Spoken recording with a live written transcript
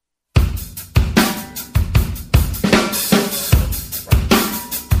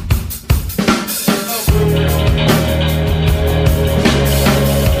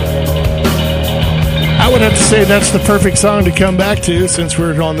say that's the perfect song to come back to since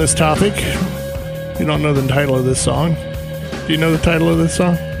we're on this topic. You don't know the title of this song. Do you know the title of this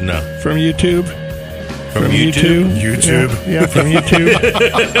song? No. From YouTube? From YouTube? YouTube. Yeah, from YouTube.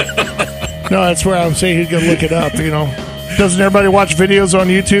 No, that's where I would say he'd go look it up, Doesn't everybody watch videos on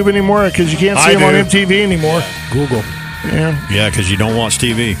YouTube anymore? Because you can't see them on MTV anymore. Google. Yeah, because you don't watch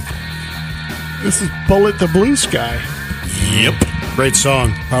TV. This is Bullet the Blue Sky. Yep. Great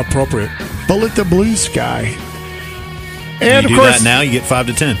song. How appropriate. Bullet the Blue Sky. And, you of do course, that now, you get 5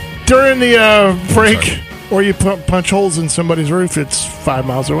 to 10. During the break, or you punch holes in somebody's roof, it's 5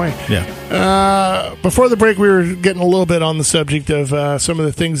 miles away. Yeah. Before the break, we were getting a little bit on the subject of some of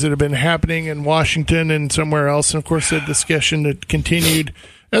the things that have been happening in Washington and somewhere else. And, of course, the discussion that continued,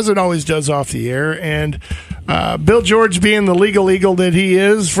 as it always does, off the air. And Bill George, being the legal eagle that he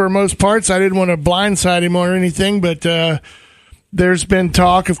is for most parts, I didn't want to blindside him or anything, but there's been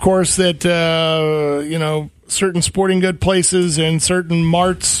talk, of course, that, certain sporting good places and certain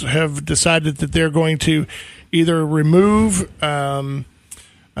marts have decided that they're going to either remove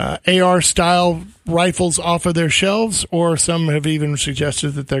AR-style rifles off of their shelves, or some have even suggested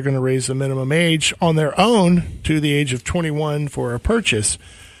that they're going to raise the minimum age on their own to the age of 21 for a purchase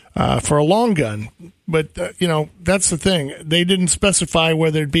for a long gun. But, that's the thing. They didn't specify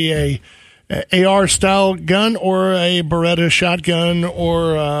whether it be a AR-style gun or a Beretta shotgun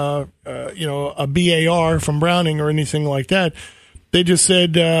or, a BAR from Browning or anything like that. They just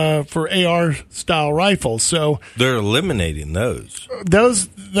said for AR-style rifles. So they're eliminating those. Those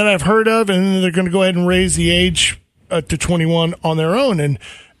that I've heard of, and they're going to go ahead and raise the age to 21 on their own. And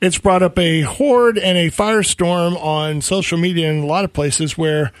it's brought up a horde and a firestorm on social media in a lot of places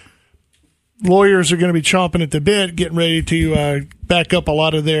where lawyers are going to be chomping at the bit, getting ready to back up a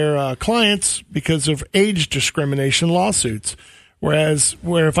lot of their clients because of age discrimination lawsuits.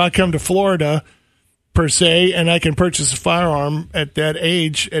 Where if I come to Florida, per se, and I can purchase a firearm at that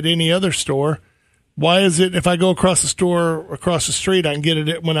age at any other store, why is it if I go across the store, across the street, I can get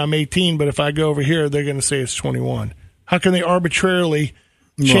it when I'm 18, but if I go over here, they're going to say it's 21? How can they arbitrarily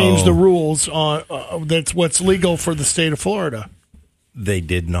change the rules on that's what's legal for the state of Florida? They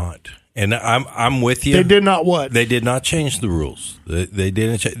did not. And I'm with you. They did not what? They did not change the rules. They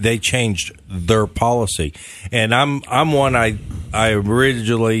didn't. They changed their policy. And I'm one. I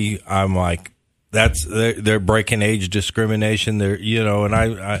originally I'm like, they're breaking age discrimination. They're and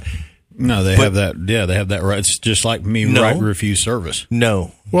I no, they have that. Yeah, they have that right. It's just like me right refuse service.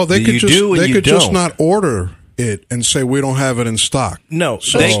 No. Well, they could just not order it and say we don't have it in stock. No,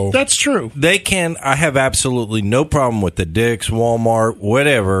 that's true. They can. I have absolutely no problem with the Dick's, Walmart,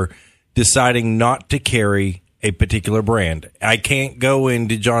 whatever, deciding not to carry a particular brand. I can't go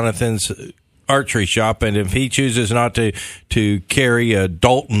into Jonathan's archery shop, and if he chooses not to carry a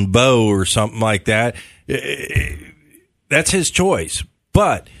Dalton bow or something like that, that's his choice.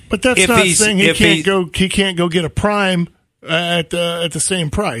 But that's not saying he can't go get a Prime at the same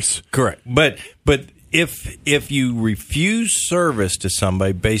price. Correct. But if you refuse service to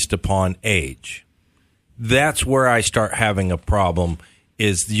somebody based upon age, that's where I start having a problem.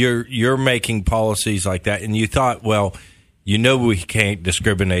 Is you're making policies like that, and you thought, well, we can't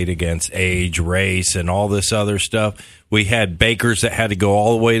discriminate against age, race, and all this other stuff. We had bakers that had to go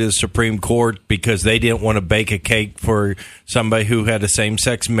all the way to the Supreme Court because they didn't want to bake a cake for somebody who had a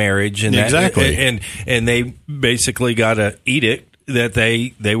same-sex marriage, and exactly, and they basically got to eat it that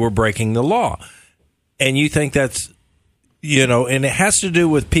they were breaking the law. And you think that's and it has to do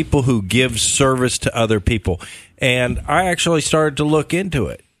with people who give service to other people. And I actually started to look into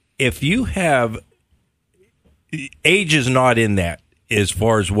it. If you have age is not in that as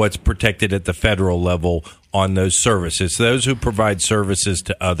far as what's protected at the federal level on those services, those who provide services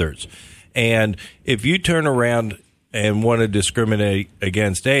to others. And if you turn around and want to discriminate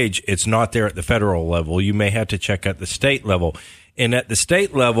against age, it's not there at the federal level. You may have to check at the state level. And at the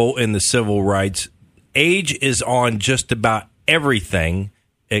state level in the civil rights, age is on just about everything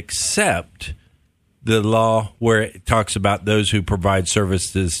except the law where it talks about those who provide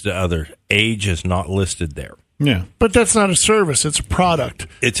services to others. Age is not listed there. Yeah, but that's not a service; it's a product.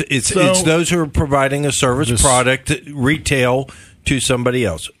 It's those who are providing a service product retail to somebody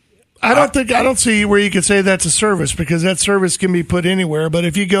else. I don't see where you could say that's a service, because that service can be put anywhere. But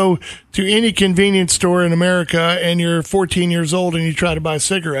if you go to any convenience store in America and you're 14 years old and you try to buy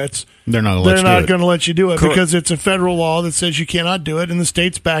cigarettes, they're not going to let you do it. Correct. Because it's a federal law that says you cannot do it, and the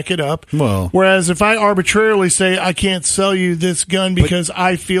states back it up. Well, whereas if I arbitrarily say I can't sell you this gun because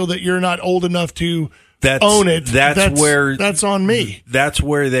I feel that you're not old enough to own it, that's on me. That's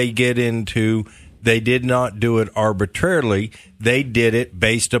where they get into. They did not do it arbitrarily. They did it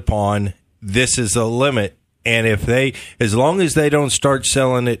based upon this is a limit And as long as they don't start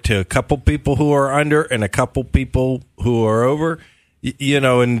selling it to a couple people who are under and a couple people who are over,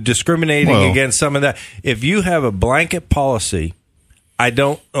 and discriminating against some of that. If you have a blanket policy, I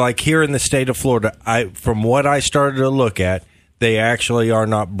don't like here in the state of Florida. From what I started to look at, they actually are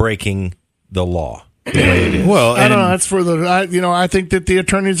not breaking the law. Well, I don't know. That's for I think that the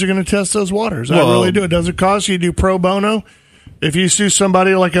attorneys are going to test those waters. I really do. It doesn't cost you to do pro bono. If you sue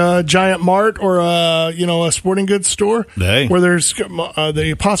somebody like a Giant Mart or a sporting goods store where there's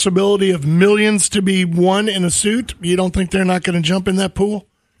the possibility of millions to be won in a suit, you don't think they're not going to jump in that pool?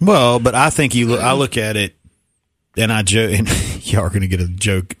 Well, but I think I look at it and I joke, and y'all are going to get a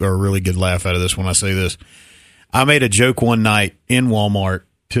joke or a really good laugh out of this when I say this. I made a joke one night in Walmart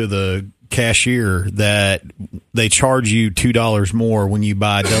to the cashier that they charge you $2 more when you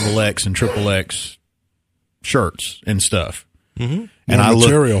buy XXX and XXX shirts and stuff. Mm-hmm. And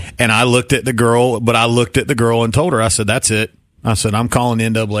I looked at the girl, and told her, I said, that's it. I said, I'm calling the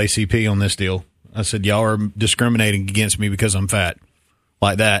NAACP on this deal. I said, y'all are discriminating against me because I'm fat,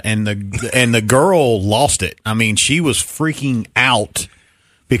 like that. And the girl lost it. I mean, she was freaking out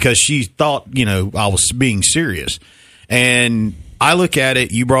because she thought, I was being serious. And I look at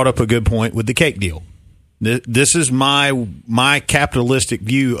it. You brought up a good point with the cake deal. This is my capitalistic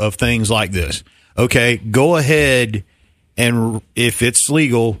view of things like this. Okay, go ahead. And if it's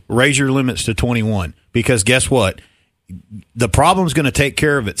legal, raise your limits to 21. Because guess what? The problem's going to take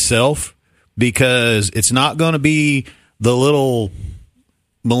care of itself because it's not going to be the little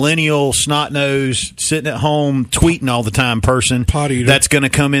millennial snot-nosed, sitting at home, tweeting all the time person that's going to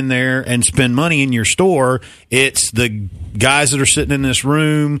come in there and spend money in your store. It's the guys that are sitting in this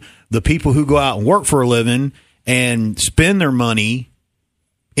room, the people who go out and work for a living and spend their money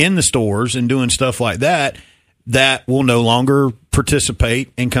in the stores and doing stuff like that will no longer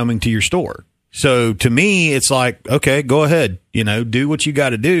participate in coming to your store. So to me, it's like, okay, go ahead, do what you got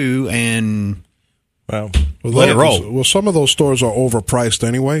to do and let it roll. Well, some of those stores are overpriced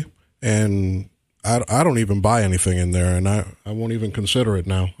anyway, and I don't even buy anything in there, and I won't even consider it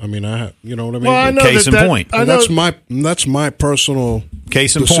now. I mean, you know what I mean? Well, I know case in point. That's my personal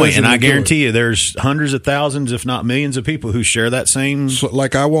case in point, and I guarantee you, there's hundreds of thousands, if not millions, of people who share that same. So,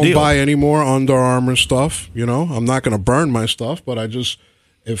 like, I won't buy any more Under Armour stuff. I'm not going to burn my stuff, but I just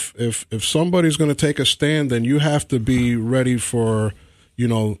if somebody's going to take a stand, then you have to be ready for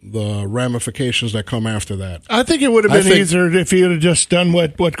the ramifications that come after that. I think it would have been easier if you had just done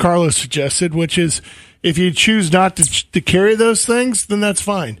what Carlos suggested, which is if you choose not to carry those things, then that's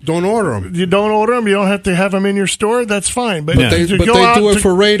fine. Don't order them. You don't order them. You don't have to have them in your store. That's fine. But they do it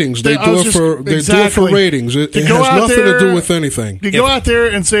for ratings. They do it for ratings. It has nothing to do with anything. You go out there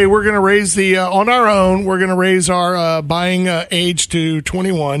and say we're going to raise on our own. We're going to raise our buying age to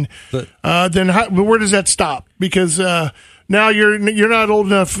 21. Then where does that stop? Because now you're not old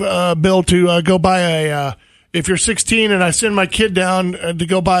enough, Bill, to go buy if you're 16 and I send my kid down to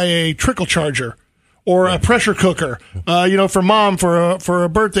go buy a trickle charger or a pressure cooker, for mom for a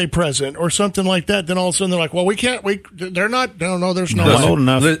birthday present or something like that, then all of a sudden they're like, well, we can't. They're not. No, there's no way. Old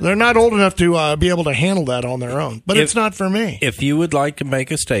enough. They're not old enough to be able to handle that on their own. But it's not for me. If you would like to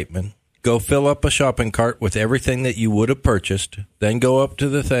make a statement, go fill up a shopping cart with everything that you would have purchased. Then go up to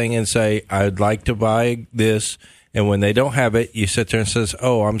the thing and say, I'd like to buy this. And when they don't have it, you sit there and says,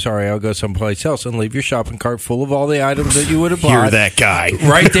 oh, I'm sorry, I'll go someplace else, and leave your shopping cart full of all the items that you would have bought. You're that guy.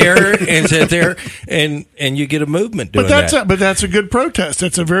 Right there, and sit there, and you get a movement doing that. But that's a good protest.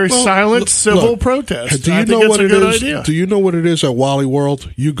 It's a very silent, civil protest. Do you know what it is? Do you know what it is at Wally World?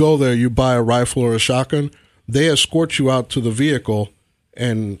 You go there, you buy a rifle or a shotgun, they escort you out to the vehicle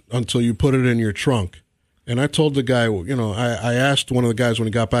and until you put it in your trunk. And I told the guy, I asked one of the guys when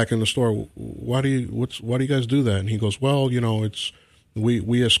he got back in the store, why do you guys do that? And he goes, well, it's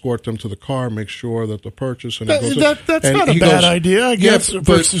we escort them to the car, make sure that the purchase. And that's not a bad idea, I guess. Yeah,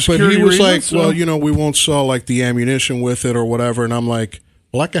 but he was like, well, we won't sell like the ammunition with it or whatever. And I'm like,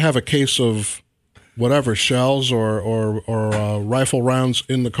 well, I could have a case of whatever shells or rifle rounds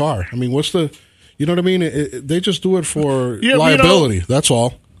in the car. I mean, what's the, you know what I mean? They just do it for liability. That's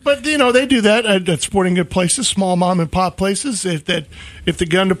all. But, they do that at sporting good places, small mom and pop places. If the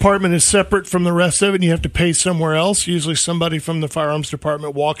gun department is separate from the rest of it and you have to pay somewhere else, usually somebody from the firearms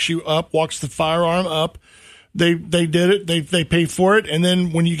department walks the firearm up They did it. They pay for it, and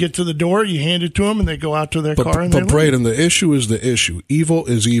then when you get to the door, you hand it to them, and they go out to their car. And but Braden, the issue is the issue. Evil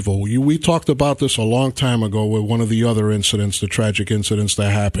is evil. We talked about this a long time ago with one of the other incidents, the tragic incidents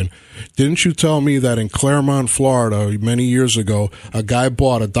that happened. Didn't you tell me that in Claremont, Florida, many years ago, a guy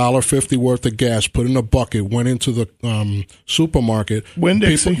bought $1.50 worth of gas, put in a bucket, went into the supermarket.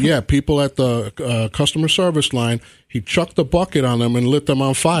 Winn-Dixie. People at the customer service line. He chucked the bucket on them and lit them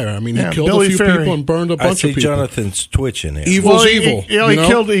on fire. I mean, he killed Billy a few Ferry. people and burned a bunch of people. Jonathan's twitching here. Evil's evil.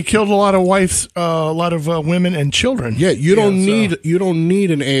 He killed a lot of wives, a lot of women and children. Yeah, you don't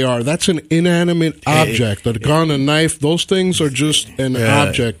need an AR. That's an inanimate object. A gun, a knife, those things are just an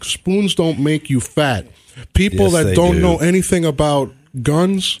object. Spoons don't make you fat. People that don't know anything about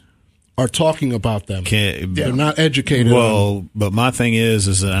guns are talking about them. They're not educated. Well, but my thing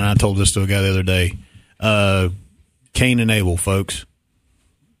is, and I told this to a guy the other day, Cain and Abel, folks.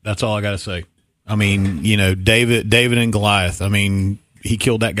 That's all I got to say. I mean, David and Goliath. I mean, he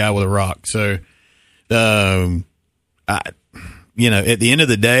killed that guy with a rock. So, at the end of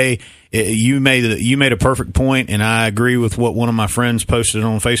the day, you made a perfect point, and I agree with what one of my friends posted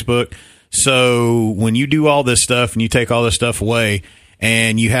on Facebook. So when you do all this stuff and you take all this stuff away,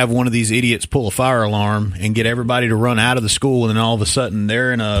 and you have one of these idiots pull a fire alarm and get everybody to run out of the school, and then all of a sudden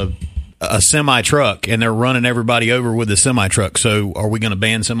they're in a semi truck and they're running everybody over with the semi truck. So are we going to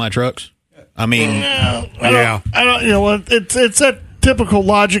ban semi trucks? I mean, I don't. It's that typical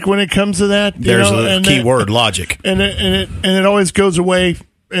logic when it comes to that. There's a key word, logic, and it always goes away,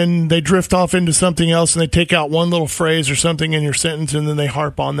 and they drift off into something else, and they take out one little phrase or something in your sentence, and then they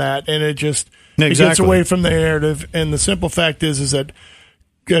harp on that, and it just it gets away from the narrative. And the simple fact is that,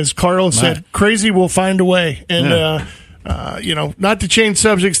 as Carlos said, crazy will find a way, and. Not to change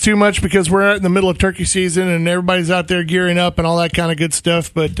subjects too much because we're out in the middle of turkey season and everybody's out there gearing up and all that kind of good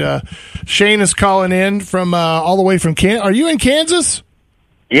stuff. But Shane is calling in from all the way from Kansas. Are you in Kansas?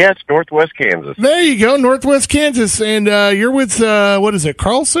 Yeah, it's Northwest Kansas. There you go, Northwest Kansas. And you're with, what is it,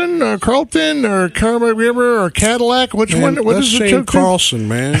 Carlton or Carmel River or Cadillac? Which one? What that's is Shane Carlson,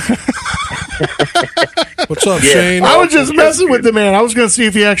 man. What's up, Yeah. Shane? I was just messing with the man. I was going to see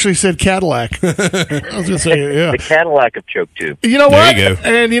if he actually said Cadillac. I was going to say, yeah. The Cadillac of choke tube. You know what? There you go.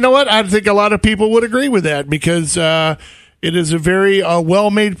 And you know what? I think a lot of people would agree with that because it is a very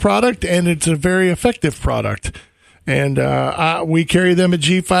well-made product and it's a very effective product. And we carry them at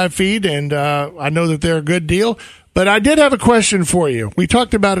G5 Feed, and I know that they're a good deal. But I did have a question for you. We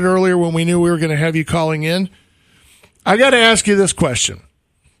talked about it earlier when we knew we were going to have you calling in. I got to ask you this question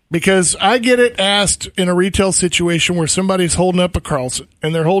because I get it asked in a retail situation where somebody's holding up a Carlson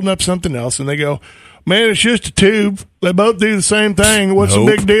and they're holding up something else, and they go, man, it's just a tube. They both do the same thing. What's the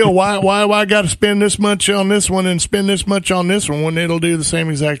big deal? Why I got to spend this much on this one and spend this much on this one when it'll do the same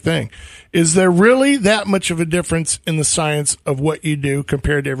exact thing? Is there really that much of a difference in the science of what you do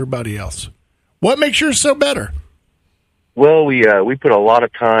compared to everybody else? What makes yours so better? Well, we put a lot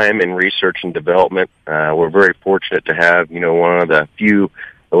of time in research and development. We're very fortunate to have, one of the few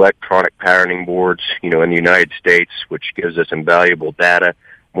electronic patterning boards, in the United States, which gives us invaluable data,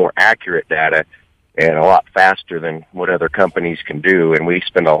 more accurate data, and a lot faster than what other companies can do. And we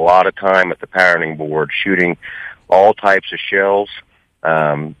spend a lot of time at the patterning board shooting all types of shells,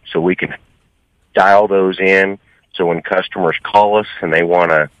 so we can dial those in. So when customers call us and they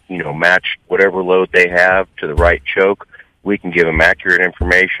want to, match whatever load they have to the right choke, we can give them accurate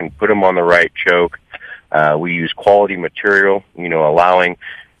information, put them on the right choke. We use quality material, allowing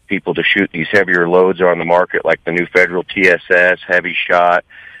people to shoot these heavier loads on the market, like the new Federal TSS, heavy shot.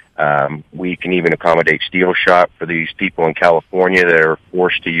 We can even accommodate steel shot for these people in California that are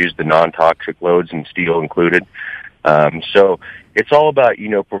forced to use the non-toxic loads and steel included. So it's all about,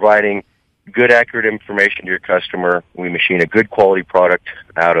 providing good, accurate information to your customer. We machine a good quality product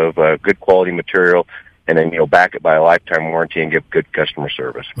out of good quality material, and then, back it by a lifetime warranty and give good customer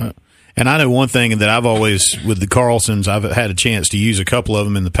service. And I know one thing that I've always, with the Carlsons, I've had a chance to use a couple of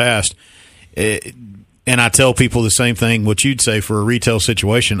them in the past. And I tell people the same thing, what you'd say for a retail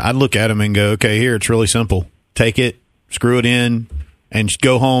situation. I'd look at them and go, okay, here, it's really simple. Take it, screw it in, and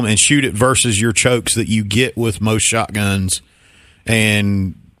go home and shoot it versus your chokes that you get with most shotguns,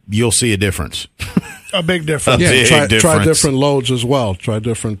 and you'll see a difference. A big difference. Try different loads as well. Try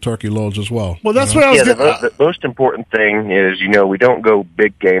different turkey loads as well. Well, that's what I was going to... The most important thing is, we don't go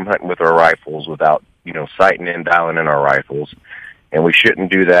big game hunting with our rifles without, sighting in, dialing in our rifles. And we shouldn't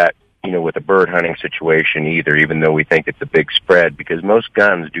do that, with a bird hunting situation either, even though we think it's a big spread, because most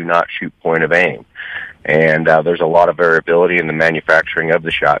guns do not shoot point of aim. And there's a lot of variability in the manufacturing of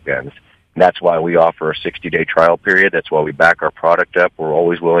the shotguns. And that's why we offer a 60-day trial period. That's why we back our product up. We're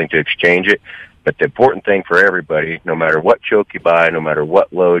always willing to exchange it. But the important thing for everybody, no matter what choke you buy, no matter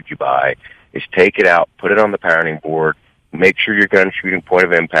what load you buy, is take it out, put it on the patterning board, make sure your gun shooting point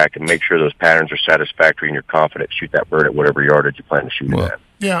of impact, and make sure those patterns are satisfactory and you're confident to shoot that bird at whatever yardage you plan to shoot it at.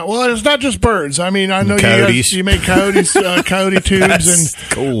 Yeah, well, it's not just birds. I mean, I know you make coyotes, coyote tubes,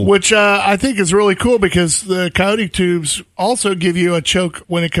 cool. Which I think is really cool because the coyote tubes also give you a choke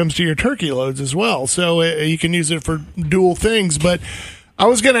when it comes to your turkey loads as well. So you can use it for dual things. But I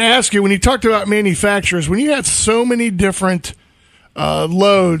was going to ask you, when you talked about manufacturers, when you had so many different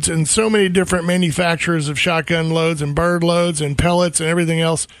loads and so many different manufacturers of shotgun loads and bird loads and pellets and everything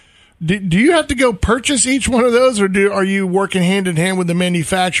else, do you have to go purchase each one of those, or are you working hand in hand with the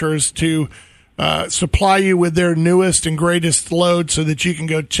manufacturers to supply you with their newest and greatest load so that you can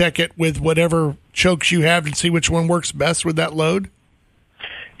go check it with whatever chokes you have and see which one works best with that load?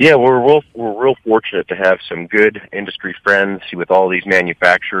 Yeah, we're real fortunate to have some good industry friends with all these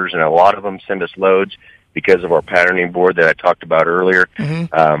manufacturers, and a lot of them send us loads because of our patterning board that I talked about earlier.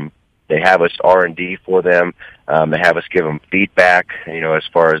 Mm-hmm. They have us R&D for them. They have us give them feedback, as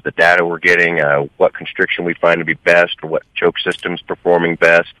far as the data we're getting, what constriction we find to be best, or what choke system's performing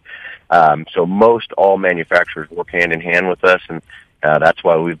best. So most all manufacturers work hand in hand with us, and that's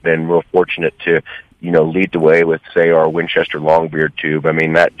why we've been real fortunate to, lead the way with, say, our Winchester Longbeard tube. I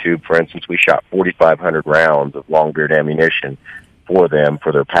mean, that tube, for instance, we shot 4,500 rounds of Longbeard ammunition for them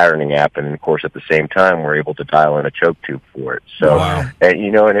for their patterning app, and of course at the same time we're able to dial in a choke tube for it. So, and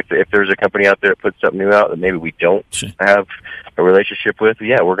if there's a company out there that puts something new out that maybe we don't have a relationship with,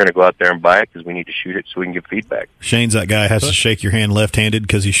 we're going to go out there and buy it because we need to shoot it so we can give feedback. Shane's that guy has to shake your hand left-handed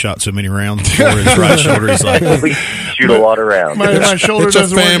because he shot so many rounds before his right shoulder. He's like, we shoot a lot of rounds. My shoulder it's a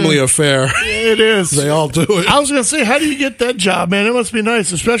family affair. It is. They all do it. I was going to say, how do you get that job, man? It must be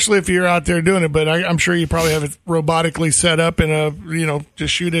nice, especially if you're out there doing it. But I'm sure you probably have it robotically set up in a,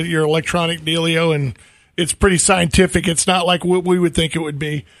 just shoot at your electronic dealio, and it's pretty scientific. It's not like what we would think it would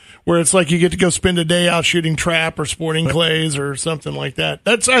be, where it's like you get to go spend a day out shooting trap or sporting clays or something like that.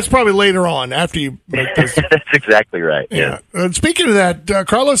 That's probably later on after you make this. That's exactly right. Yeah. Speaking of that,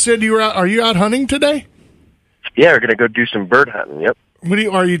 Carlos said are you out hunting today? Yeah, we're going to go do some bird hunting. Yep.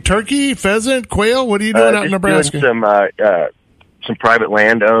 Are you turkey, pheasant, quail? What are you doing out in Nebraska? Doing some private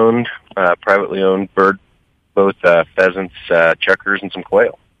land owned, privately owned bird, both pheasants, chuckers, and some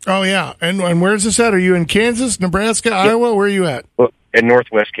quail. Oh yeah, and where's this at? Are you in Kansas, Nebraska, Iowa? Where are you at? Well, in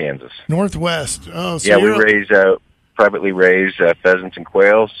Northwest Kansas. Northwest. Oh, so yeah, we privately raise pheasants and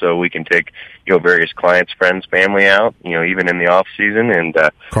quail, so we can take various clients, friends, family out, even in the off season, and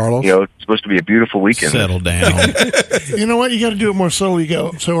Carlos, it's supposed to be a beautiful weekend. Settle down. You know what? You got to do it more slowly.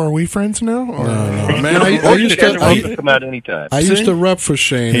 Go. So, are we friends now? Or? No. Man, I used to come out anytime. I used to rep for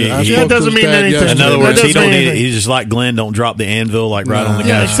Shane. That doesn't mean anything. In other words, he's just like Glenn. Don't drop the anvil on the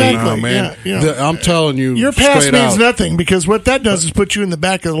guy's feet. Exactly. No, man. Yeah. I'm telling you, your past means out. nothing because what that does is put you in the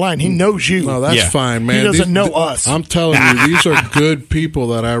back of the line. He knows you. No, that's fine, man. He doesn't know us. I'm telling you, these are good people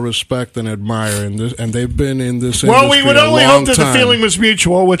that I respect and admire, and they've been in this industry well, we would only hope that time. the feeling was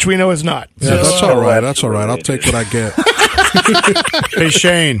mutual, which we know is not. Yeah, so, that's all right. That's all right. I'll take what I get. Hey,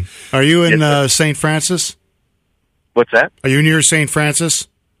 Shane, are you in St. Francis? What's that? Are you near St. Francis?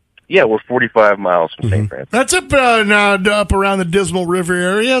 Yeah, we're 45 miles from St. Francis. That's up up around the Dismal River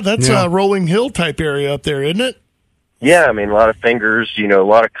area. That's a Rolling Hill type area up there, isn't it? Yeah, I mean, a lot of fingers, a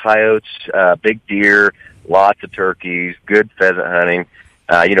lot of coyotes, big deer, lots of turkeys, good pheasant hunting,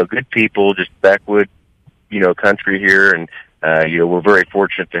 good people, just backwood, country here, and we're very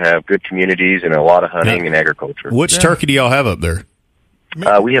fortunate to have good communities and a lot of hunting and agriculture. Which turkey do y'all have up there?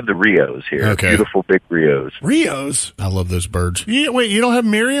 We have the Rios here. Okay. Beautiful big Rios. Rios? I love those birds. Wait, you don't have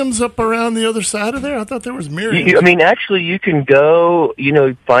Miriams up around the other side of there? I thought there was Miriams. Actually, you can go,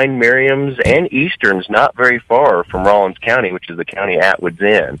 find Miriams and Easterns not very far from Rollins County, which is the county Atwood's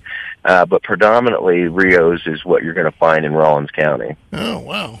in. But predominantly, Rios is what you're going to find in Rollins County. Oh,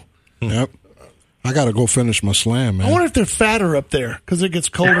 wow. Yep. I got to go finish my slam, man. I wonder if they're fatter up there because it gets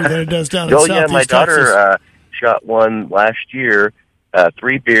colder than it does down in Southeast Texas. My daughter shot one last year.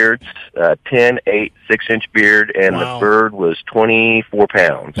 3 beards, 10, 8, 6-inch beard, and the bird was 24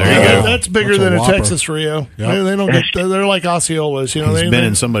 pounds. There you go. That's bigger than a Texas Rio. Yep. They don't get. They're like Osceolas. He's been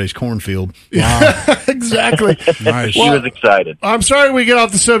in somebody's cornfield. Wow. Exactly. Nice. She was excited. I'm sorry we get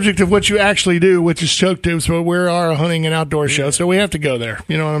off the subject of what you actually do, which is choke tubes, but we are a hunting and outdoor show, so we have to go there.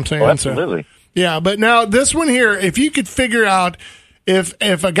 You know what I'm saying? Absolutely. So, yeah, but now this one here, if you could figure out if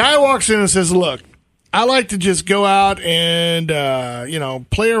a guy walks in and says, "Look, I like to just go out and,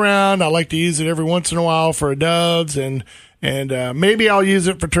 play around. I like to use it every once in a while for doves and maybe I'll use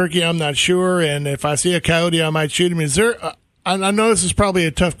it for turkey. I'm not sure. And if I see a coyote, I might shoot him. Is there I know this is probably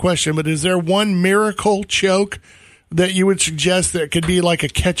a tough question, but is there one miracle choke that you would suggest that could be like a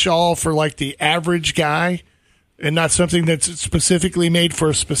catch-all for like the average guy and not something that's specifically made for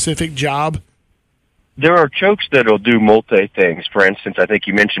a specific job? There are chokes that'll do multi things. For instance, I think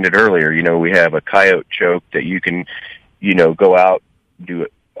you mentioned it earlier. We have a coyote choke that you can, go out, do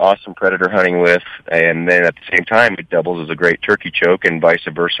awesome predator hunting with, and then at the same time it doubles as a great turkey choke and vice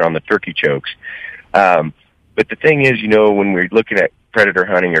versa on the turkey chokes. But the thing is, when we're looking at predator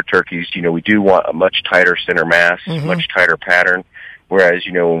hunting or turkeys, we do want a much tighter center mass, much tighter pattern, whereas,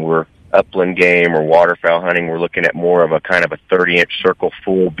 when we're upland game or waterfowl hunting, we're looking at more of a kind of a 30-inch circle,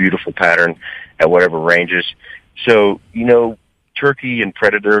 full, beautiful pattern at whatever ranges. So, turkey and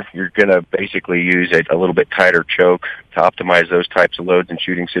predator, you're going to basically use a little bit tighter choke to optimize those types of loads and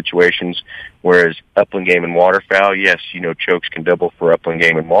shooting situations, whereas upland game and waterfowl, yes, chokes can double for upland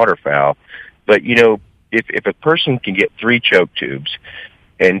game and waterfowl. But, if a person can get 3 choke tubes,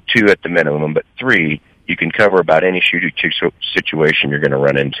 and 2 at the minimum, but 3, you can cover about any shooting situation you're going to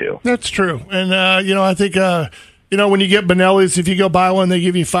run into. That's true. And, I think, when you get Benelli's, if you go buy one, they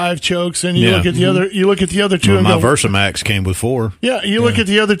give you 5 chokes, and you look at the other. You look at the other 2 and my go, Versamax came with 4. Yeah, you look at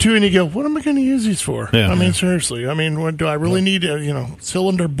the other 2 and you go, what am I going to use these for? Yeah. I mean, seriously. I mean, what, do I really need a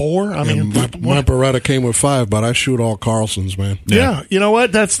cylinder bore? I mean, my Beretta came with 5, but I shoot all Carlsons, man. Yeah, you know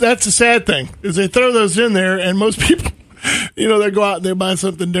what? That's the sad thing is they throw those in there, and most people. They go out and they buy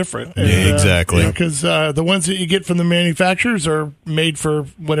something different. And, yeah, exactly. Because the ones that you get from the manufacturers are made for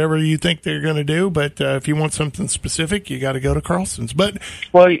whatever you think they're going to do. But if you want something specific, you got to go to Carlson's. But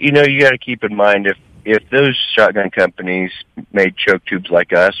you got to keep in mind if those shotgun companies made choke tubes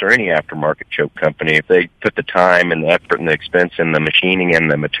like us or any aftermarket choke company, if they put the time and the effort and the expense and the machining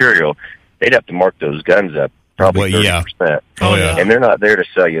and the material, they'd have to mark those guns up. Probably 30%. Oh, yeah. And they're not there to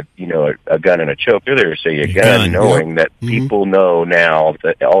sell you, a gun and a choke. They're there to sell you a gun, knowing that people know now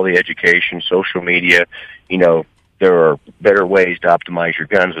that all the education, social media, there are better ways to optimize your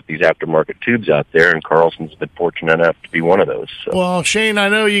guns with these aftermarket tubes out there, and Carlson's been fortunate enough to be one of those. So. Well, Shane, I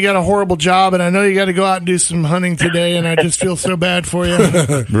know you got a horrible job, and I know you got to go out and do some hunting today, and I just feel so bad for you.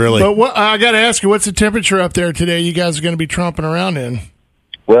 Really? But I got to ask you, what's the temperature up there today you guys are going to be tromping around in?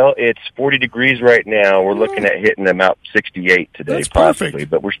 Well, it's 40 degrees right now. We're looking at hitting about 68 today, That's possibly.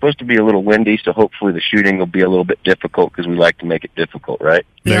 perfect. But we're supposed to be a little windy, so hopefully the shooting will be a little bit difficult because we like to make it difficult, right?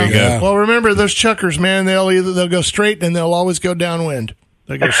 There you go. Well, remember those chuckers, man. They'll go straight and they'll always go downwind.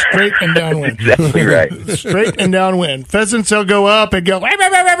 They go straight and downwind. Exactly right. Straight and downwind. Pheasants, they'll go up and go, rah, rah,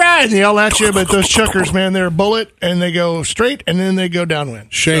 rah, rah, rah, and yell at you, but those chuckers, man, they're a bullet, and they go straight, and then they go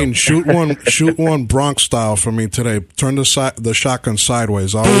downwind. Shane, shoot one Bronx style for me today. Turn the shotgun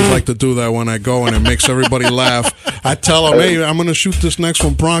sideways. I always like to do that when I go, and it makes everybody laugh. I tell them, hey, I'm going to shoot this next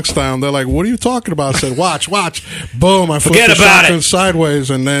one Bronx style, and they're like, what are you talking about? I said, watch. Boom, I flip the shotgun sideways,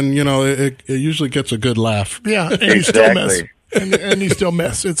 and then, it usually gets a good laugh. Yeah, and you still miss. And you still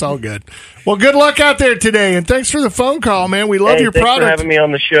miss. It's all good. Well, good luck out there today, and thanks for the phone call, man. We love your thanks product. Thanks for having me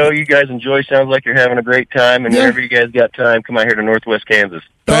on the show. You guys enjoy. Sounds like you're having a great time, and whenever you guys got time, come out here to Northwest Kansas.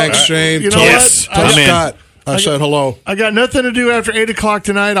 Thanks, Shane. You know yes. what? Tell Scott I said hello. I got nothing to do after 8 o'clock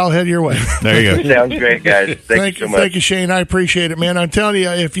tonight. I'll head your way. There you go. Sounds great, guys. Thank you so much. Thank you, Shane. I appreciate it, man. I'm telling you,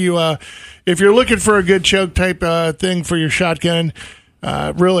 if you're looking for a good choke type thing for your shotgun,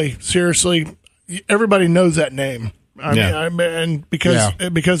 really, seriously, everybody knows that name. I mean,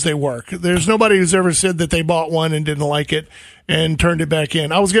 because they work. There's nobody who's ever said that they bought one and didn't like it and turned it back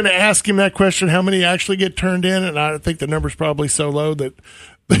in. I was going to ask him that question, how many actually get turned in, and I think the number's probably so low that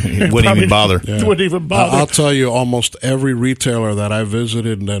wouldn't even bother. Wouldn't even bother. I'll tell you, almost every retailer that I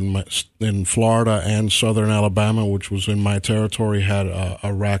visited in Florida and southern Alabama, which was in my territory, had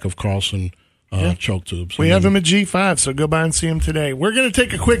a rack of Carlson choke tubes. We have them at G5, so go by and see them today. We're going to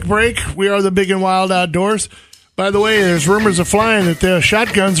take a quick break. We are the Big and Wild Outdoors. By the way, there's rumors of flying that the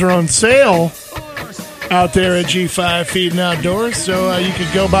shotguns are on sale out there at G5 Feeding Outdoors. So you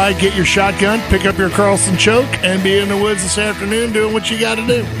could go by, get your shotgun, pick up your Carlson choke, and be in the woods this afternoon doing what you got to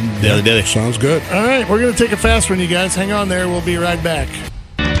do. Dilly. Sounds good. All right, we're going to take a fast one, you guys. Hang on there. We'll be right back.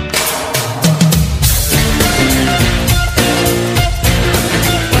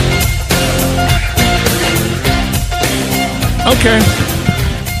 Okay.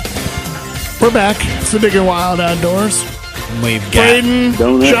 We're back. It's the Big and Wild Outdoors. We've got Braden,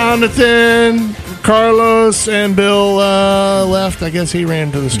 Jonathan, Carlos, and Bill left. I guess he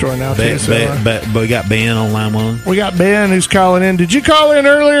ran to the store now, too. But we got Ben on line one. We got Ben who's calling in. Did you call in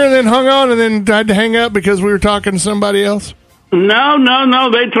earlier and then hung on and then had to hang up because we were talking to somebody else? No.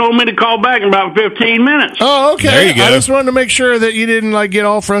 They told me to call back in about 15 minutes. Oh, okay. There you go. I just wanted to make sure that you didn't get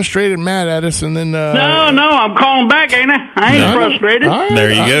all frustrated and mad at us, and then. No, I'm calling back, ain't I? I ain't frustrated. All right. There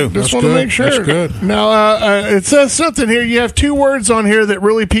you go. Just That's want to good. make sure. That's good. Now, it says something here. You have two words on here that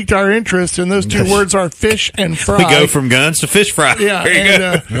really piqued our interest, and those two words are fish and fry. We go from guns to fish fry. Yeah, There you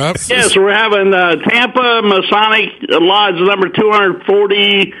and, go. Yep. Yes, we're having Tampa Masonic Lodge number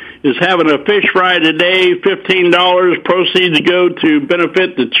 240 is having a fish fry today. $15. Proceeds go to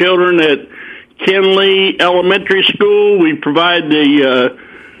benefit the children at Kinley Elementary School. We provide the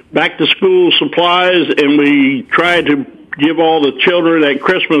back to school supplies, and we try to give all the children at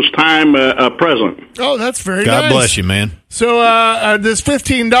Christmas time a present. Oh, that's very God nice. bless you, man. So this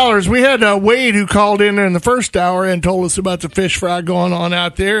 $15, we had Wade who called in the first hour and told us about the fish fry going on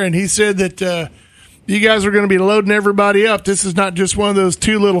out there, and he said that you guys are going to be loading everybody up. This is not just one of those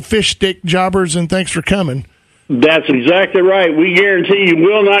two little fish stick jobbers, and thanks for coming. That's exactly right. We guarantee you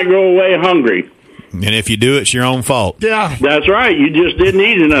will not go away hungry. And if you do, it's your own fault. Yeah. That's right. You just didn't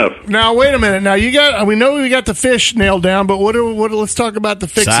eat enough. Now wait a minute. Now we know we got the fish nailed down, but let's talk about the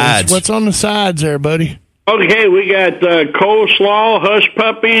fixings. Sides. What's on the sides there, buddy? Okay, we got coleslaw, hush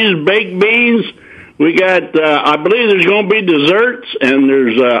puppies, baked beans. We got, I believe there's going to be desserts, and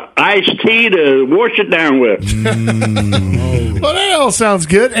there's iced tea to wash it down with. Well, that all sounds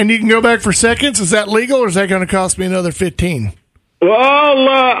good. And you can go back for seconds. Is that legal, or is that going to cost me another $15? Well,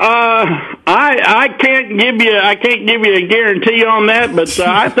 I can't give you a guarantee on that, but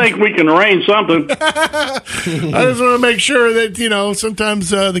I think we can arrange something. I just want to make sure that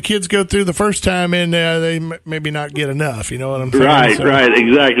sometimes the kids go through the first time and they maybe not get enough. You know what I'm saying? Right,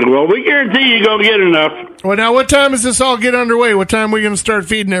 exactly. Well, we guarantee you're going to get enough. Well, now what time does this all get underway? What time are we going to start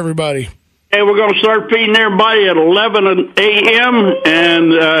feeding everybody? And we're going to start feeding everybody at 11 a.m.,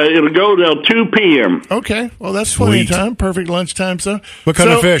 and it'll go till 2 p.m. Okay, well that's plenty of Sweet. time. Perfect lunchtime. So What kind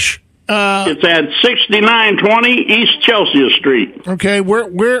of fish? It's at 6920 East Chelsea Street. Okay,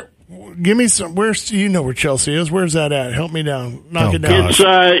 where? Give me some. Where's where Chelsea is? Where's that at? Help me down. Knock it down. It's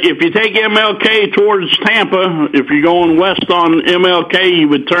if you take MLK towards Tampa, if you're going west on MLK, you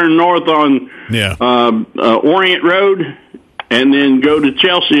would turn north on Orient Road, and then go to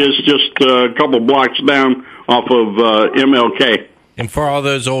Chelsea. It's just a couple blocks down off of MLK. And for all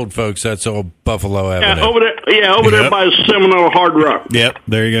those old folks, that's old Buffalo Avenue. Over there by Seminole Hard Rock. Yep,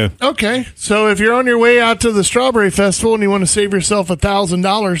 there you go. Okay, so if you're on your way out to the Strawberry Festival and you want to save yourself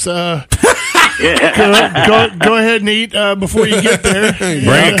 $1,000, go ahead and eat before you get there.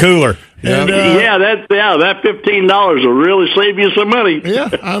 Bring a cooler. And, that $15 will really save you some money. yeah,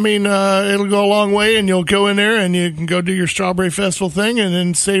 I mean, it'll go a long way, and you'll go in there and you can go do your Strawberry Festival thing, and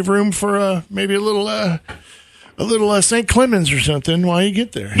then save room for maybe a little St. Clemens or something while you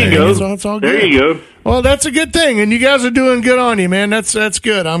get there. There you go. So it's all good. There you go. Well, that's a good thing, and you guys are doing good on you, man. That's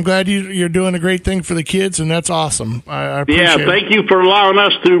good. I'm glad you're doing a great thing for the kids, and that's awesome. I appreciate it. Thank you for allowing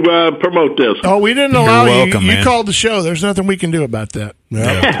us to promote this. Oh, we didn't allow You're welcome, you. You man. called the show. There's nothing we can do about that.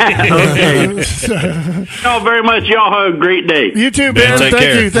 Thank y'all very much. Y'all have a great day. You too, Ben. take Thank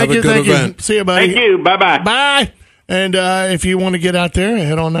care. you. Thank Have a you. good Thank event. you. See you, buddy. Thank you. Bye-bye. Bye. And if you want to get out there,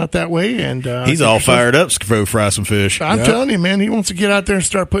 head on out that way. And He's all fired up to go fry some fish. I'm telling you, man, he wants to get out there and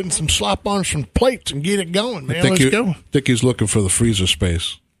start putting some slop on some plates and get it going, man. Let's go. think he's looking for the freezer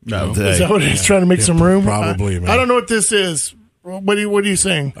space. No, Is that what he's trying to make some room? probably, man. I don't know what this is. What are you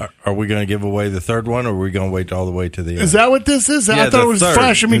saying? Are we going to give away the third one, or are we going to wait all the way to the end? Is that what this is? I Yeah, thought the it was third.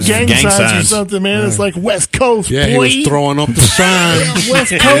 flashing me It's gang gang signs or signs. something, man. It's like West Coast, Yeah, boy. he was throwing up the sign.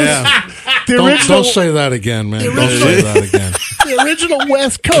 West Coast. The Don't say that again, man. Don't say that again. the original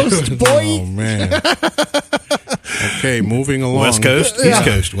West Coast, boy. Oh man. Okay, moving along. West Coast, East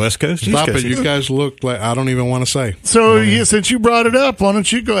Coast, West Coast, East Stop Coast. it! You guys look like I don't even want to say. So since you brought it up, why don't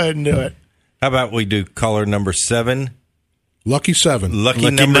you go ahead and do it? How about we do caller number 7? Lucky 7.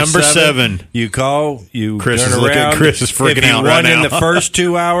 Lucky number 7. You call. You Chris turn is looking- around. Chris is freaking if you out won right in now. the first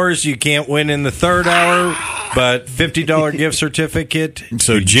 2 hours, you can't win in the third hour. But $50 gift certificate.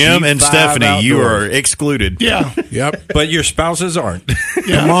 So to Jim and G5 Stephanie, you are Outdoors. excluded. Yeah. Yep. But your spouses aren't.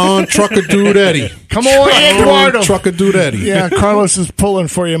 Come on, Trucker Dude Eddie. Come on, Eduardo. Trucker Dude Eddie. Yeah, Carlos is pulling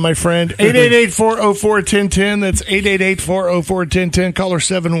for you, my friend. 888-404-1010. That's 888-404-1010. Caller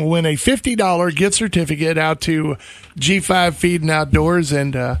 7 will win a $50 gift certificate out to G5 Feed and Outdoors.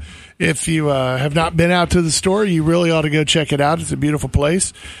 And if you have not been out to the store, you really ought to go check it out. It's a beautiful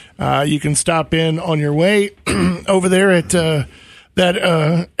place. You can stop in on your way over there at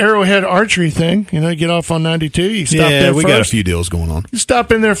that Arrowhead Archery thing. You know, get off on 92. You stop there we first. got a few deals going on. You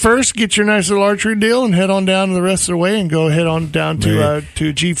stop in there first, get your nice little archery deal, and head on down to the rest of the way and go head on down to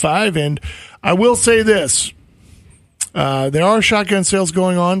G5. And I will say this. There are shotgun sales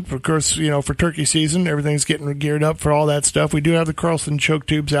going on, of course, for turkey season. Everything's getting geared up for all that stuff. We do have the Carlson choke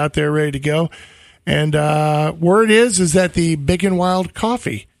tubes out there ready to go. And word is that the Big and Wild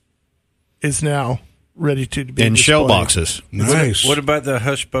coffee is now ready to be in displayed. shell boxes. Nice. What about the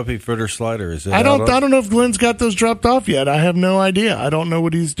Hush Puppy Fritter Slider? Is it? I don't know if Glenn's got those dropped off yet. I have no idea. I don't know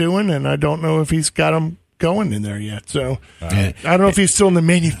what he's doing, and I don't know if he's got them going in there yet. So I don't know if he's still in the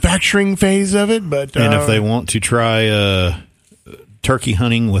manufacturing phase of it. But and if they want to try turkey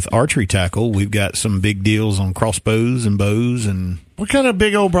hunting with archery tackle, we've got some big deals on crossbows and bows. And what kind of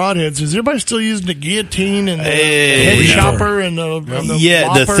big old broadheads? Is everybody still using the guillotine and the head chopper and the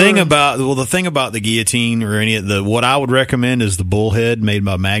the thing about the guillotine or any of the what I would recommend is the bullhead made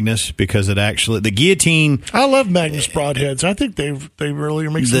by Magnus, because it actually the guillotine. I love Magnus broadheads. I think they really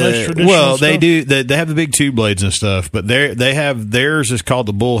make some nice traditional stuff. They do. They have the big two blades and stuff, but they have theirs is called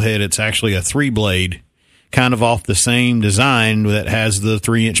the bullhead. It's actually a 3-blade. Kind of off the same design that has the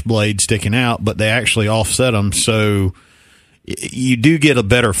 3-inch blade sticking out, but they actually offset them, so you do get a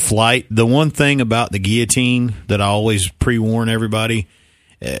better flight. The one thing about the guillotine that I always pre-warn everybody,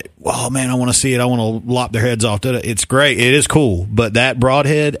 oh man, I want to see it. I want to lop their heads off. It's great. It is cool, but that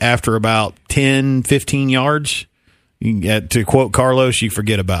broadhead, after about 10, 15 yards, to quote Carlos, you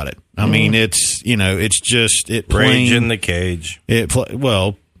forget about it. I mean, it's just rage in the cage.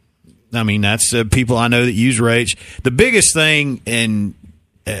 That's people I know that use rage. The biggest thing, and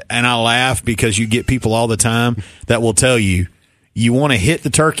I laugh because you get people all the time that will tell you want to hit the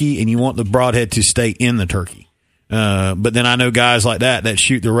turkey and you want the broadhead to stay in the turkey. But then I know guys like that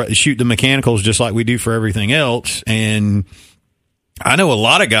shoot the mechanicals just like we do for everything else. And I know a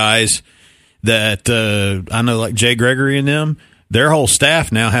lot of guys that I know, like Jay Gregory and them, their whole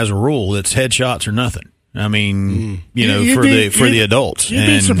staff now has a rule that's headshots or nothing. I mean, for the adults. You'd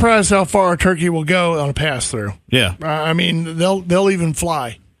be surprised how far a turkey will go on a pass through. Yeah. I mean, they'll even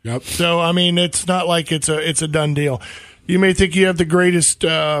fly. Yep. So, I mean, it's not like it's a done deal. You may think you have the greatest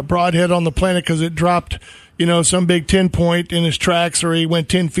broadhead on the planet because it dropped, some big 10-point in his tracks, or he went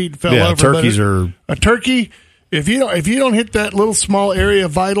 10 feet and fell over. Turkeys are a turkey. If you don't hit that little small area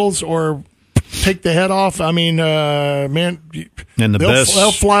of vitals or take the head off, I mean, man, and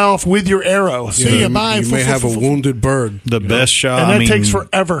they'll fly off with your arrow. See you, bye. You may have a wounded bird. The best shot, and that takes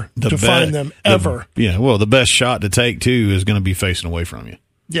forever to find them. The best shot to take too is going to be facing away from you.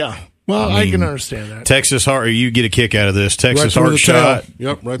 Yeah. Well, I can understand that. Texas heart, you get a kick out of this. Texas right heart shot.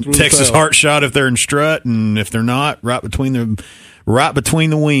 Yep, right through Texas the tail. heart shot if they're in strut, and if they're not, right between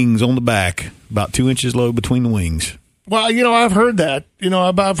the wings on the back, about 2 inches low between the wings. Well, I've heard that.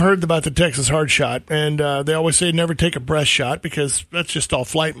 I've heard about the Texas hard shot, and they always say never take a breast shot because that's just all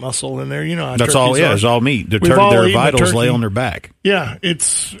flight muscle in there. That's all. Yeah, it's all meat. Their vitals lay on their back. Yeah,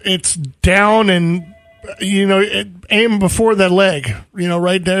 it's down and aim before that leg.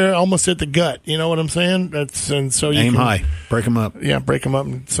 Right there, almost at the gut. You know what I'm saying? Aim high, break them up. Yeah, break them up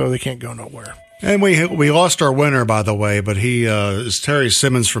so they can't go nowhere. And we lost our winner, by the way, but he is Terry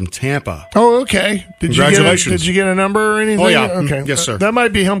Simmons from Tampa. Oh, okay. Congratulations. Did you get a number or anything? Oh, yeah. Okay. Yes, sir. That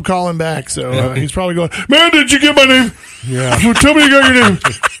might be him calling back, so he's probably going, man, did you get my name? Yeah. Tell me you got your name.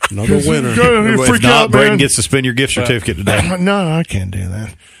 Another winner. If not, Braden gets to spend your gift certificate today. No, I can't do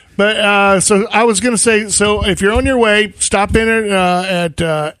that. But so I was going to say, so if you're on your way, stop in at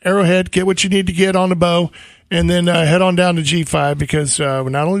Arrowhead, get what you need to get on the bow, and then head on down to G5 because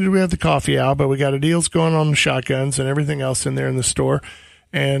not only do we have the coffee out, but we got deals going on the shotguns and everything else in there in the store.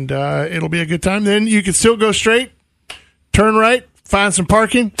 And it'll be a good time. Then you can still go straight, turn right, find some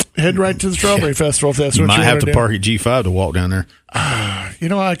parking, head right to the Strawberry Festival if that's what you want to do. Might have to park at G5 to walk down there.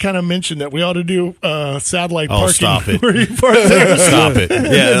 I kind of mentioned that we ought to do satellite parking. Oh, stop it. Where you park there. Stop it.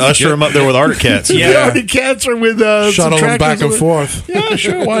 Yeah, usher them up there with Arctic Cats. Yeah, the Arctic Cats are with shuttle them back and forth. Yeah,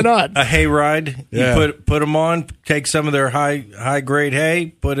 sure, why not? A hay ride. Yeah. You put them on, take some of their high grade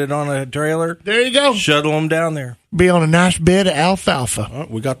hay, put it on a trailer. There you go. Shuttle them down there. Be on a nice bed of alfalfa. Oh,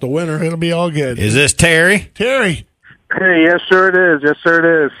 we got the winner. It'll be all good. Is this Terry? Terry. Hey, yes, sir, it is. Yes,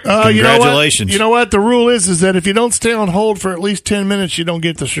 sir, it is. Congratulations. You know what? The rule is that if you don't stay on hold for at least 10 minutes, you don't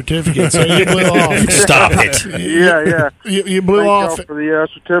get the certificate. So you blew off. Stop it. Yeah. You blew Thank off. y'all for the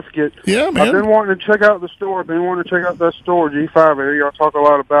certificate. Yeah, man. I've been wanting to check out the store. G5. I hear y'all talk a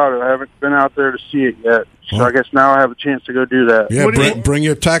lot about it. I haven't been out there to see it yet. So I guess now I have a chance to go do that. Yeah, bring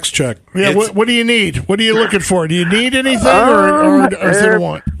your tax check. Yeah, what do you need? What are you looking for? Do you need anything or is it a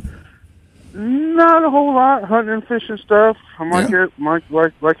want? Not a whole lot. Hunting and fishing stuff. I'm like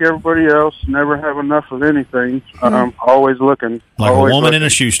everybody else. Never have enough of anything. Always looking. Like a woman in a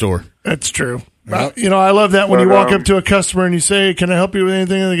shoe store. That's true. I love that when you walk up to a customer and you say, "Can I help you with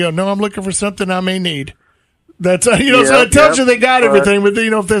anything?" And they go, "No, I'm looking for something I may need." That's so it tells you they got everything, but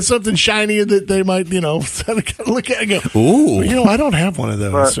if there's something shiny that they might look at and go, ooh, I don't have one of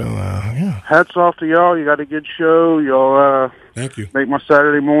those. So hats off to y'all. You got a good show. Y'all thank you. Make my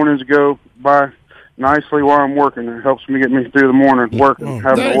Saturday mornings go by nicely while I'm working. It helps me get me through the morning working,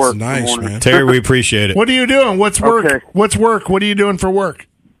 having to work. Nice, man. Terry, we appreciate it. What are you doing? What's work? Okay. What's work? What are you doing for work?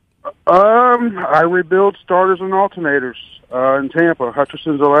 I rebuild starters and alternators in Tampa,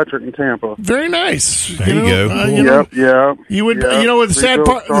 Hutchison's Electric in Tampa. Very nice. There you go. You would. The sad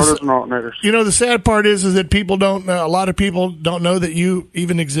part. Starters and alternators. The sad part is that people don't. A lot of people don't know that you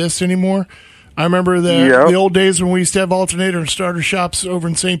even exist anymore. I remember the old days when we used to have alternator and starter shops over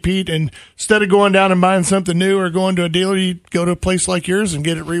in St. Pete, and instead of going down and buying something new or going to a dealer, you'd go to a place like yours and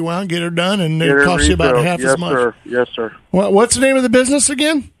get it rewound, get it done, and it costs you about half as much. Yes, sir. What's the name of the business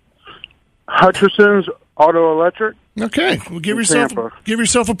again? Hutchison's Auto Electric. Okay, well, give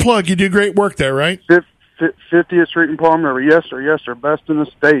yourself a plug. You do great work there, right? 50th Street in Palm River. Yes, sir. Best in the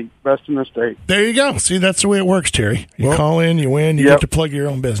state. There you go. See, that's the way it works, Terry. You call in, you win, you get to plug your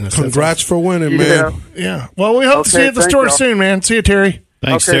own business. Congrats for winning, man. Yeah. Well, we hope to see you at the store soon, man. See you, Terry.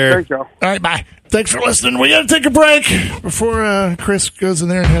 Thanks, Terry. Thank y'all. All right, bye. Thanks for listening. We got to take a break before Chris goes in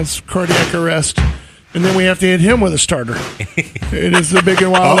there and has cardiac arrest. And then we have to hit him with a starter. It is the Big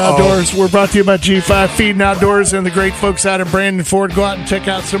and Wild Outdoors. We're brought to you by G5 Feeding Outdoors and the great folks out of Brandon Ford. Go out and check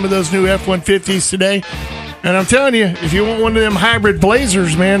out some of those new F-150s today. And I'm telling you, if you want one of them hybrid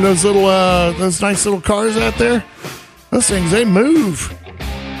Blazers, man, those nice little cars out there, those things, they move.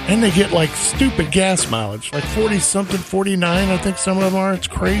 And they get like stupid gas mileage, like 40-something, 49, I think some of them are. It's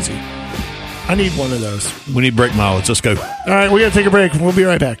crazy. I need one of those. We need brake mileage. Let's go. All right, we got to take a break. We'll be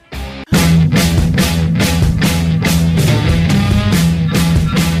right back.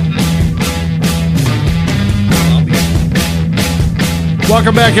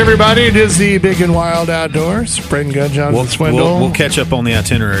 Welcome back, everybody. It is the Big and Wild Outdoors. Brendan Gunn, Jonathan Swindle. We'll catch up on the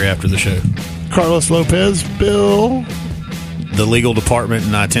itinerary after the show. Carlos Lopez, Bill. The legal department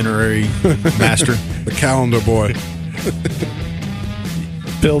and itinerary master. The calendar boy.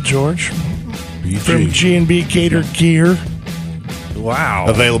 Bill George. BG. From G&B Gator Gear. Wow.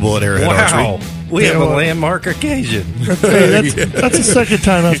 Available at Arrowhead Archery. We have a landmark occasion. Hey, that's the second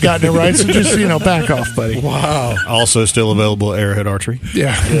time I've gotten it right, so just, back off, buddy. Wow. Also still available at Arrowhead Archery.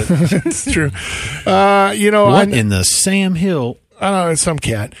 Yeah, it's true. What in the Sam Hill? I don't know, it's some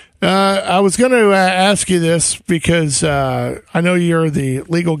cat. I was going to ask you this because I know you're the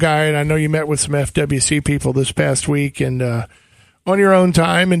legal guy, and I know you met with some FWC people this past week and on your own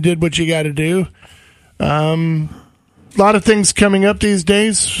time and did what you got to do. A lot of things coming up these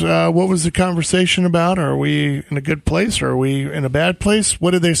days. What was the conversation about? Are we in a good place or are we in a bad place?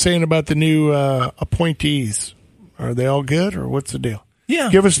 What are they saying about the new appointees? Are they all good or what's the deal? Yeah.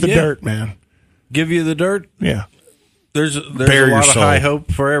 Give us the dirt, man. Give you the dirt? Yeah. There's a lot of high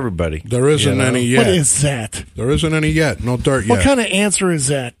hope for everybody. There isn't any yet. What is that? There isn't any yet. No dirt yet. What kind of answer is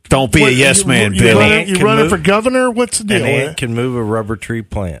that? Don't be a yes man, Bill. You running for governor? What's the deal? An ant can move a rubber tree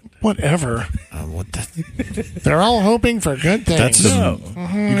plant. Whatever. They're all hoping for good things. You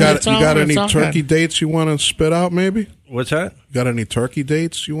got any turkey dates you want to spit out, maybe? What's that? You got any turkey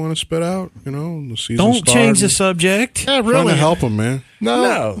dates you want to spit out? The season Don't change the subject. Yeah, really. Trying to help them, man.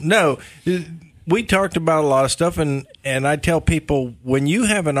 No. We talked about a lot of stuff, and I tell people, when you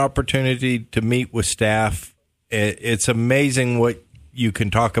have an opportunity to meet with staff, it's amazing what you can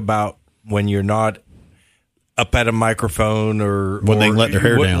talk about when you're not up at a microphone or when they can let their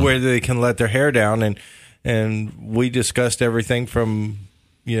hair down. Where they can let their hair down, and we discussed everything from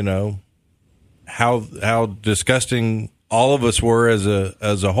how disgusting all of us were as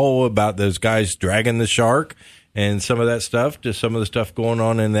a whole about those guys dragging the shark and some of that stuff to some of the stuff going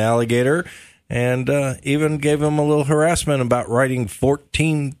on in the alligator. And even gave them a little harassment about writing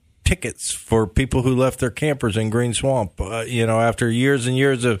 14 tickets for people who left their campers in Green Swamp. After years and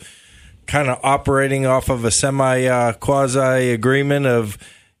years of kind of operating off of a quasi agreement of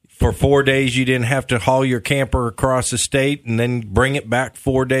for 4 days you didn't have to haul your camper across the state and then bring it back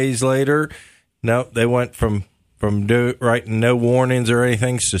 4 days later. No, they went from writing no warnings or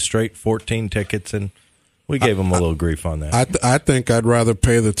anything to straight 14 tickets, and we gave them a little grief on that. I think I'd rather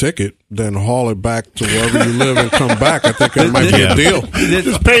pay the ticket than haul it back to wherever you live and come back. I think it might be a deal.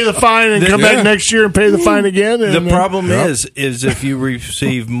 Just pay the fine and come back next year and pay the fine again. And the problem is if you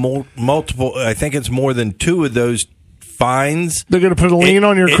receive multiple, I think it's more than 2 of those fines. They're going to put a lien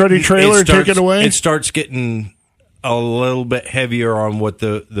on your cruddy trailer and take it away? It starts getting a little bit heavier on what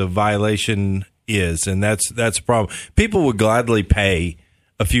the violation is, and that's a problem. People would gladly pay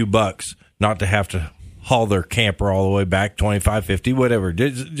a few bucks not to have to haul their camper all the way back, $25, $50, whatever.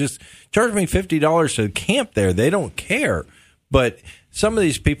 Just charge me $50 to camp there. They don't care. But some of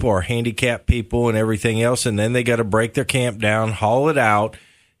these people are handicapped people and everything else, and then they got to break their camp down, haul it out,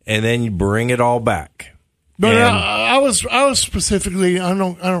 and then you bring it all back. But I was specifically, I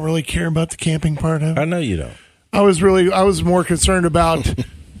don't really care about the camping part of it. I know you don't. I was more concerned about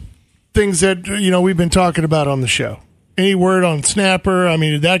things that we've been talking about on the show. Any word on snapper? I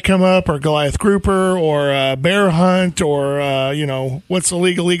mean, did that come up, or Goliath grouper, or bear hunt, or what's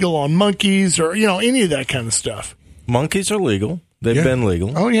illegal on monkeys, or any of that kind of stuff? Monkeys are legal. They've been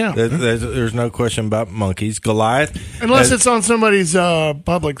legal. Oh, yeah. There's no question about monkeys. Goliath. Unless it's on somebody's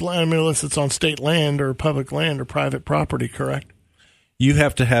public land. I mean, unless it's on state land or public land or private property, correct? You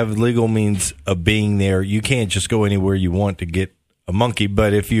have to have legal means of being there. You can't just go anywhere you want to get a monkey.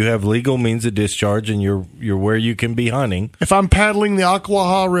 But if you have legal means of discharge and you're where you can be hunting. If I'm paddling the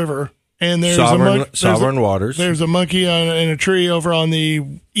Ocklawaha River and there's sovereign waters, there's a monkey in a tree over on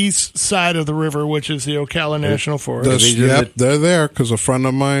the east side of the river, which is the Ocala National Forest. They're there because a friend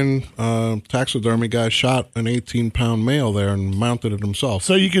of mine, taxidermy guy, shot an 18-pound male there and mounted it himself.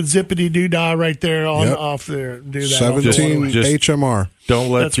 So you could zippity-doo-dah right there off there. Do that 17 HMR.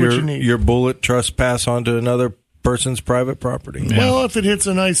 Don't let your bullet trespass onto another person's private property. Yeah. Well, if it hits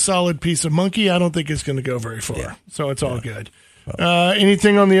a nice solid piece of monkey, I don't think it's going to go very far. Yeah. So it's all good.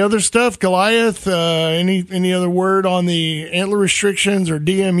 Anything on the other stuff, Goliath? Any other word on the antler restrictions or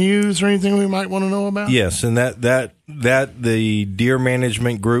DMUs or anything we might want to know about? Yes, and that the deer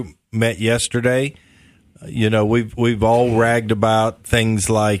management group met yesterday. We've all ragged about things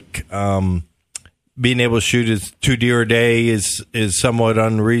like being able to shoot 2 deer a day is somewhat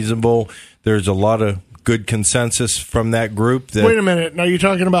unreasonable. There's a lot of good consensus from that group. Wait a minute. Are you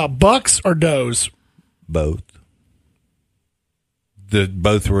talking about bucks or does? Both.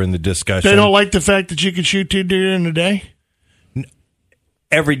 Both were in the discussion. They don't like the fact that you can shoot 2 deer in a day?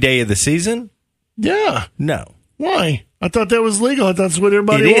 Every day of the season? Yeah. No. Why? I thought that was legal. I thought that's what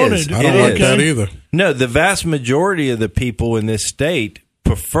everybody wanted. I don't like that either. No, the vast majority of the people in this state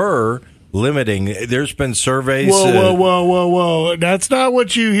prefer limiting. There's been surveys. Whoa. That's not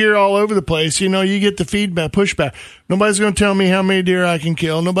what you hear all over the place. You get the feedback, pushback. Nobody's going to tell me how many deer I can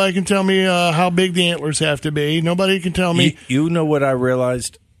kill. Nobody can tell me how big the antlers have to be. Nobody can tell me. You know what I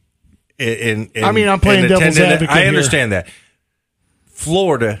realized? I'm playing devil's advocate I understand that.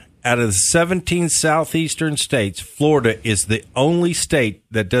 Florida, out of the 17 southeastern states, Florida is the only state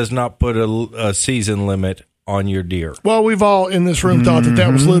that does not put a season limit on your deer. Well, we've all in this room thought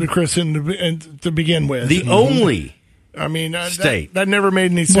that was ludicrous to begin with. The only state. That never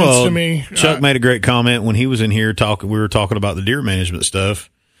made any sense to me. Chuck made a great comment when he was in here we were talking about the deer management stuff,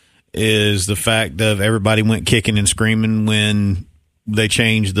 is the fact of everybody went kicking and screaming when they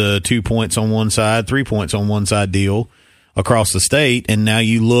changed the 2 points on one side, 3 points on one side deal across the state. And now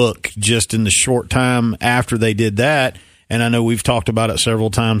you look just in the short time after they did that, and I know we've talked about it several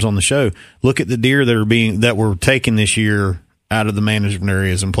times on the show. Look at the deer that were taken this year out of the management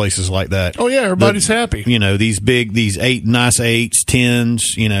areas and places like that. Oh yeah, everybody's happy. These nice 8s,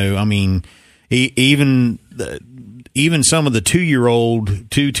 10s. Even some of the 2-year-old,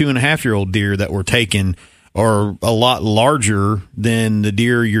 2.5-year-old deer that were taken are a lot larger than the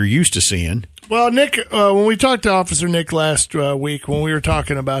deer you're used to seeing. Well, Nick, when we talked to Officer Nick last week, when we were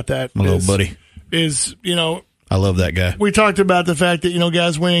talking about that, my little buddy I love that guy. We talked about the fact that,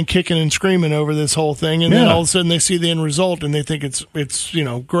 guys went in kicking and screaming over this whole thing, and then all of a sudden they see the end result and they think it's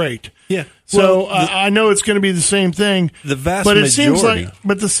great. Yeah. So I know it's going to be the same thing. The vast majority.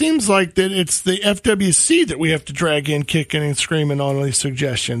 It seems like that it's the FWC that we have to drag in kicking and screaming on these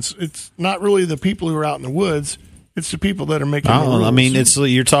suggestions. It's not really the people who are out in the woods. It's the people that are making the rules.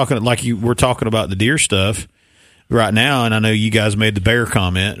 You're talking we're talking about the deer stuff right now, and I know you guys made the bear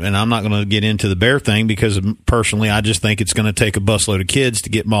comment, and I'm not going to get into the bear thing because personally I just think it's going to take a busload of kids to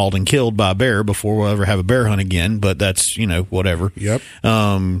get mauled and killed by a bear before we'll ever have a bear hunt again, but that's, whatever. Yep.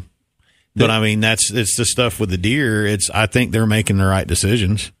 But it's the stuff with the deer. I think they're making the right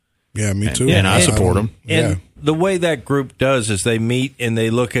decisions. Yeah, me too. And I support them. And the way that group does is they meet and they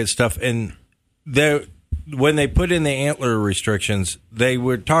look at stuff, and when they put in the antler restrictions, they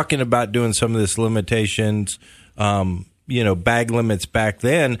were talking about doing some of this limitations, bag limits back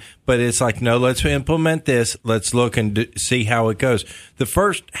then, but it's like, no, let's implement this. Let's look and see how it goes. The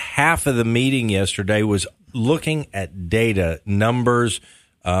first half of the meeting yesterday was looking at data, numbers.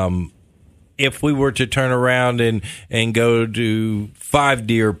 If we were to turn around and go to 5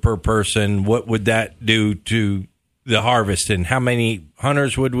 deer per person, what would that do to the harvest, and how many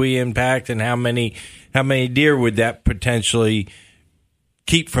hunters would we impact, and how many deer would that potentially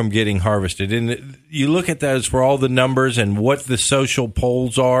keep from getting harvested. And you look at those for all the numbers and what the social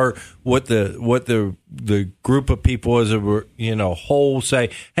polls are, what the group of people as a whole say.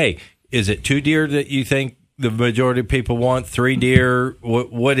 Hey, is it 2 deer that you think the majority of people want? 3 deer?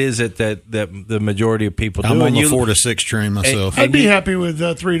 What is it that the majority of people do? I'm on the 4 to 6 train myself. I'd be happy with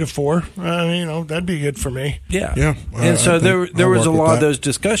 3 to 4. That'd be good for me. Yeah. And so there was a lot of those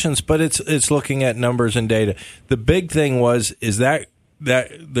discussions, but it's looking at numbers and data. The big thing is that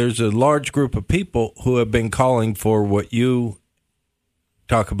there's a large group of people who have been calling for what you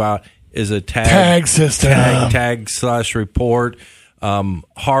talk about is a tag system, tag/report.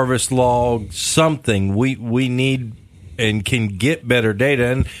 Harvest log, something we need and can get better data.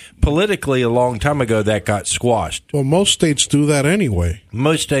 And politically, a long time ago, that got squashed. Well, most states do that anyway.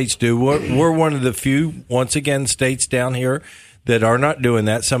 Most states do. We're one of the few, once again, states down here that are not doing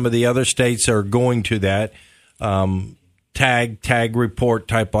that. Some of the other states are going to that tag report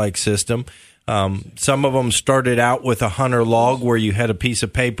type like system. Some of them started out with a hunter log where you had a piece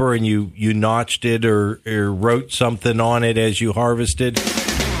of paper and you notched it or wrote something on it as you harvested,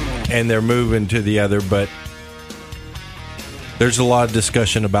 and they're moving to the other. But there's a lot of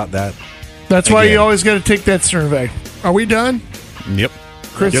discussion about that. That's why you always got to take that survey. Are we done? Yep.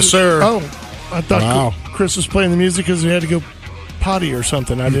 Chris Yes, sir. Oh, I thought Chris was playing the music because we had to go potty or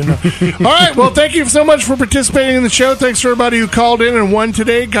something. I didn't know. All right. Well, thank you so much for participating in the show. Thanks for everybody who called in and won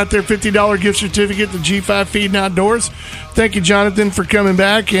today. Got their $50 gift certificate to G5 Feeding Outdoors. Thank you, Jonathan, for coming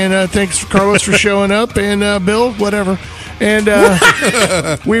back. And thanks, Carlos, for showing up. And Bill, whatever. And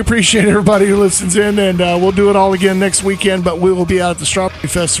we appreciate everybody who listens in. And we'll do it all again next weekend. But we will be out at the Strawberry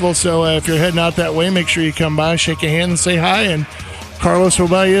Festival. So if you're heading out that way, make sure you come by, shake a hand, and say hi. And Carlos will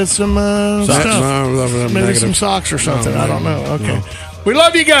buy you some stuff. No, maybe some socks or something. I don't know. Okay. No. We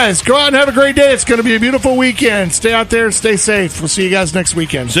love you guys. Go out and have a great day. It's going to be a beautiful weekend. Stay out there and stay safe. We'll see you guys next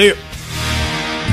weekend. See you.